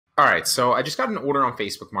All right, so I just got an order on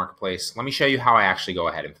Facebook Marketplace. Let me show you how I actually go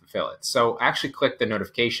ahead and fulfill it. So I actually click the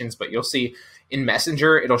notifications, but you'll see in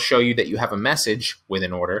Messenger, it'll show you that you have a message with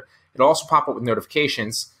an order. It'll also pop up with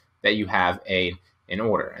notifications that you have an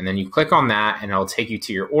order. And then you click on that and it'll take you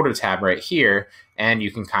to your order tab right here, and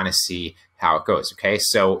you can kind of see how it goes, okay?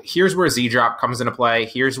 So here's where Z-Drop comes into play.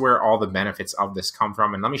 Here's where all the benefits of this come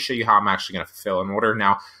from. And let me show you how I'm actually gonna fulfill an order.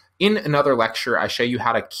 Now, in another lecture, I show you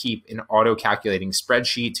how to keep an auto-calculating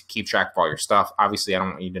spreadsheet to keep track of all your stuff. Obviously, I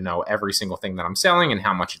don't want you to know every single thing that I'm selling and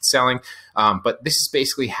how much it's selling, but this is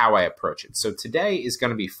basically how I approach it. So today is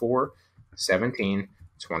gonna be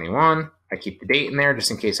 4/17/21. I keep the date in there just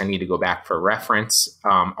in case I need to go back for reference.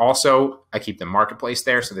 Also, I keep the marketplace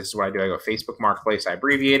there. So this is what I do. I go Facebook Marketplace, I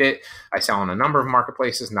abbreviate it. I sell on a number of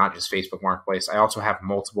marketplaces, not just Facebook Marketplace. I also have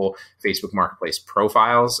multiple Facebook Marketplace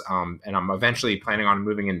profiles, and I'm eventually planning on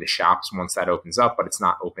moving into shops once that opens up, but it's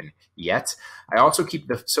not open yet. I also keep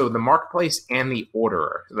the marketplace and the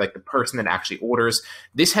orderer, like the person that actually orders.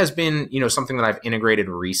 This has been, something that I've integrated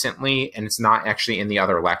recently, and it's not actually in the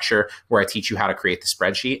other lecture where I teach you how to create the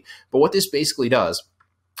spreadsheet. But what this basically does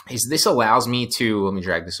is this allows me to, let me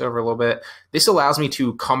drag this over a little bit. This allows me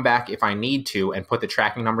to come back if I need to and put the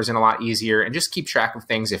tracking numbers in a lot easier and just keep track of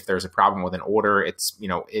things. If there's a problem with an order, it's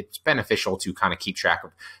beneficial to kind of keep track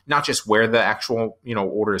of not just where the actual,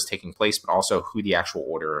 order is taking place, but also who the actual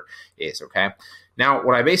orderer is, okay? Now,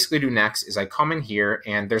 what I basically do next is I come in here,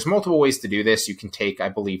 and there's multiple ways to do this. You can take, I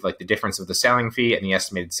believe, like the difference of the selling fee and the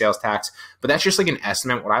estimated sales tax, but that's just like an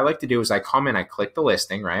estimate. What I like to do is I come in, I click the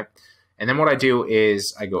listing, right? And then what I do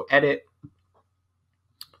is I go edit,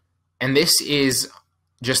 and this is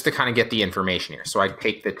just to kind of get the information here. So I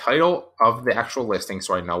take the title of the actual listing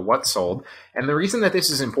so I know what's sold. And the reason that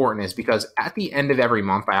this is important is because at the end of every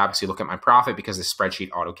month, I obviously look at my profit because the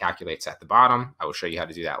spreadsheet auto-calculates at the bottom. I will show you how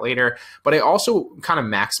to do that later. But I also kind of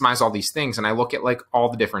maximize all these things, and I look at like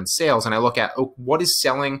all the different sales, and I look at what is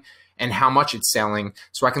selling and how much it's selling,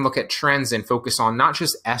 so I can look at trends and focus on not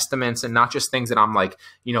just estimates and not just things that I'm like,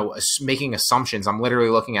 making assumptions. I'm literally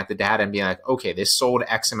looking at the data and being like, okay, this sold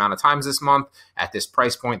X amount of times this month at this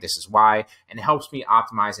price point, this is why, and it helps me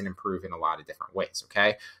optimize and improve in a lot of different ways,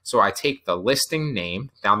 okay? So I take the listing name.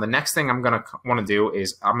 Now the next thing I'm gonna wanna do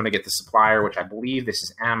is I'm gonna get the supplier, which I believe this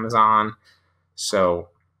is Amazon. So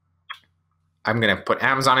I'm going to put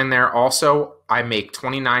Amazon in there. Also, I make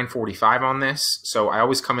 $29.45 on this. So I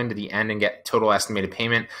always come into the end and get total estimated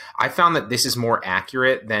payment. I found that this is more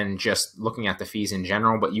accurate than just looking at the fees in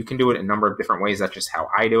general, but you can do it in a number of different ways. That's just how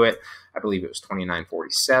I do it. I believe it was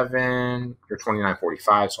 $29.47 or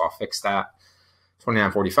 $29.45. So I'll fix that.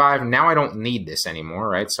 $29.45. Now I don't need this anymore,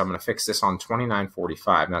 right? So I'm going to fix this on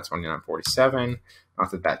 $29.45, not $29.47.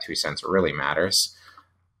 Not that that 2 cents really matters.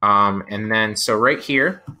 And then, so right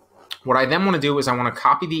here, what I then want to do is I want to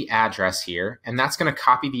copy the address here, and that's going to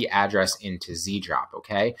copy the address into Z-Drop,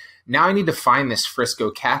 okay? Now I need to find this Frisco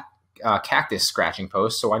cactus scratching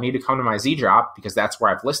post, so I need to come to my Z-Drop because that's where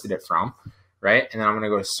I've listed it from, right? And then I'm going to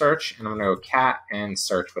go to search, and I'm going to go cat and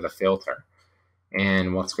search with a filter.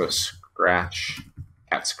 And let's go cat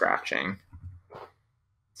scratching.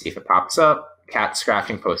 See if it pops up. Cat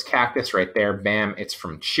scratching post cactus right there. Bam, it's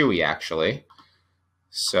from Chewy actually.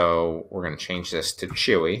 So we're going to change this to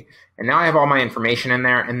Chewy. And now I have all my information in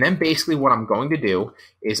there. And then basically what I'm going to do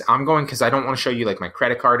is because I don't want to show you like my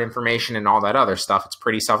credit card information and all that other stuff. It's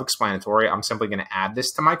pretty self-explanatory. I'm simply going to add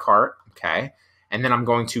this to my cart, okay? And then I'm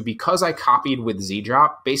going to, because I copied with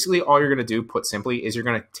Z-Drop, basically all you're going to do, put simply, is you're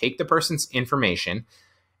going to take the person's information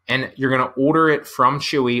and you're going to order it from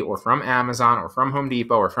Chewy or from Amazon or from Home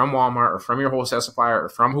Depot or from Walmart or from your wholesale supplier or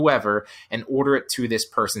from whoever, and order it to this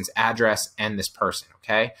person's address and this person,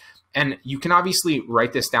 okay? And you can obviously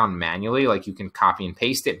write this down manually, like you can copy and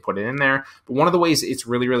paste it and put it in there. But one of the ways it's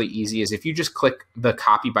really, really easy is if you just click the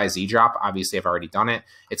copy by Z-Drop, obviously I've already done it,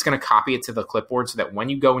 it's going to copy it to the clipboard so that when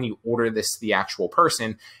you go and you order this to the actual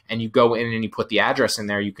person and you go in and you put the address in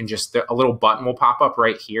there, you can just, a little button will pop up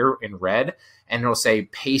right here in red and it'll say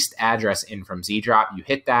paste address in from Z-Drop. You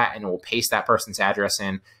hit that and it will paste that person's address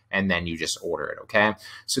in, and then you just order it, okay?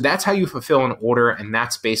 So that's how you fulfill an order, and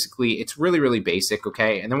that's basically, it's really, really basic,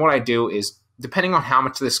 okay? And then what I do is, depending on how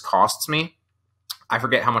much this costs me, I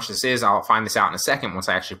forget how much this is. I'll find this out in a second once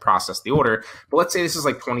I actually process the order. But let's say this is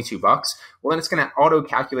like $22. Well, then it's going to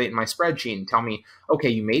auto-calculate in my spreadsheet and tell me, okay,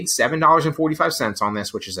 you made $7.45 on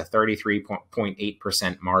this, which is a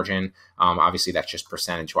 33.8% margin. Obviously, that's just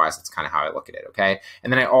percentage-wise. That's kind of how I look at it, okay?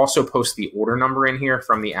 And then I also post the order number in here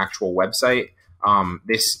from the actual website.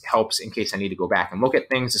 This helps in case I need to go back and look at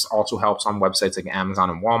things. This also helps on websites like Amazon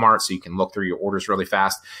and Walmart, so you can look through your orders really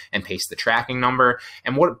fast and paste the tracking number.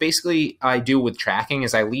 And what basically I do with tracking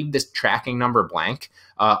is I leave this tracking number blank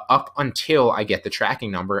up until I get the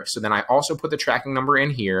tracking number. So then I also put the tracking number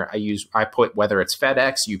in here. I put whether it's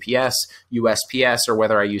FedEx, UPS, USPS, or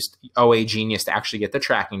whether I use OA Genius to actually get the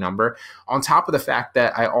tracking number, on top of the fact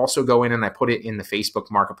that I also go in and I put it in the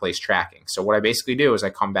Facebook Marketplace tracking. So what I basically do is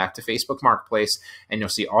I come back to Facebook Marketplace and you'll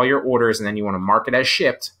see all your orders, and then you want to mark it as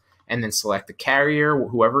shipped and then select the carrier,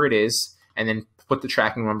 whoever it is, and then put the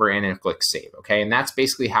tracking number in and click save. Okay. And that's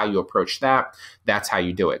basically how you approach that. That's how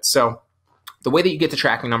you do it. So the way that you get the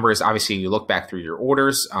tracking number is obviously you look back through your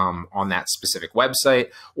orders on that specific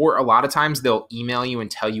website, or a lot of times they'll email you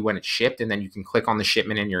and tell you when it's shipped, and then you can click on the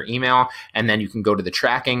shipment in your email, and then you can go to the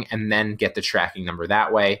tracking and then get the tracking number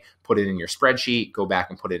that way, put it in your spreadsheet, go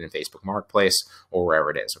back and put it in Facebook Marketplace or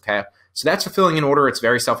wherever it is, okay? So that's fulfilling an order. It's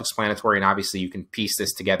very self-explanatory, and obviously you can piece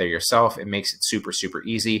this together yourself. It makes it super, super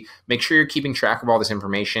easy. Make sure you're keeping track of all this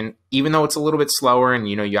information. Even though it's a little bit slower and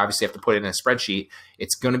you obviously have to put it in a spreadsheet,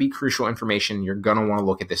 it's going to be crucial information. You're going to want to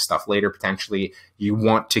look at this stuff later, potentially. You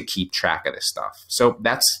want to keep track of this stuff. So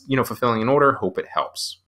that's, fulfilling an order. Hope it helps.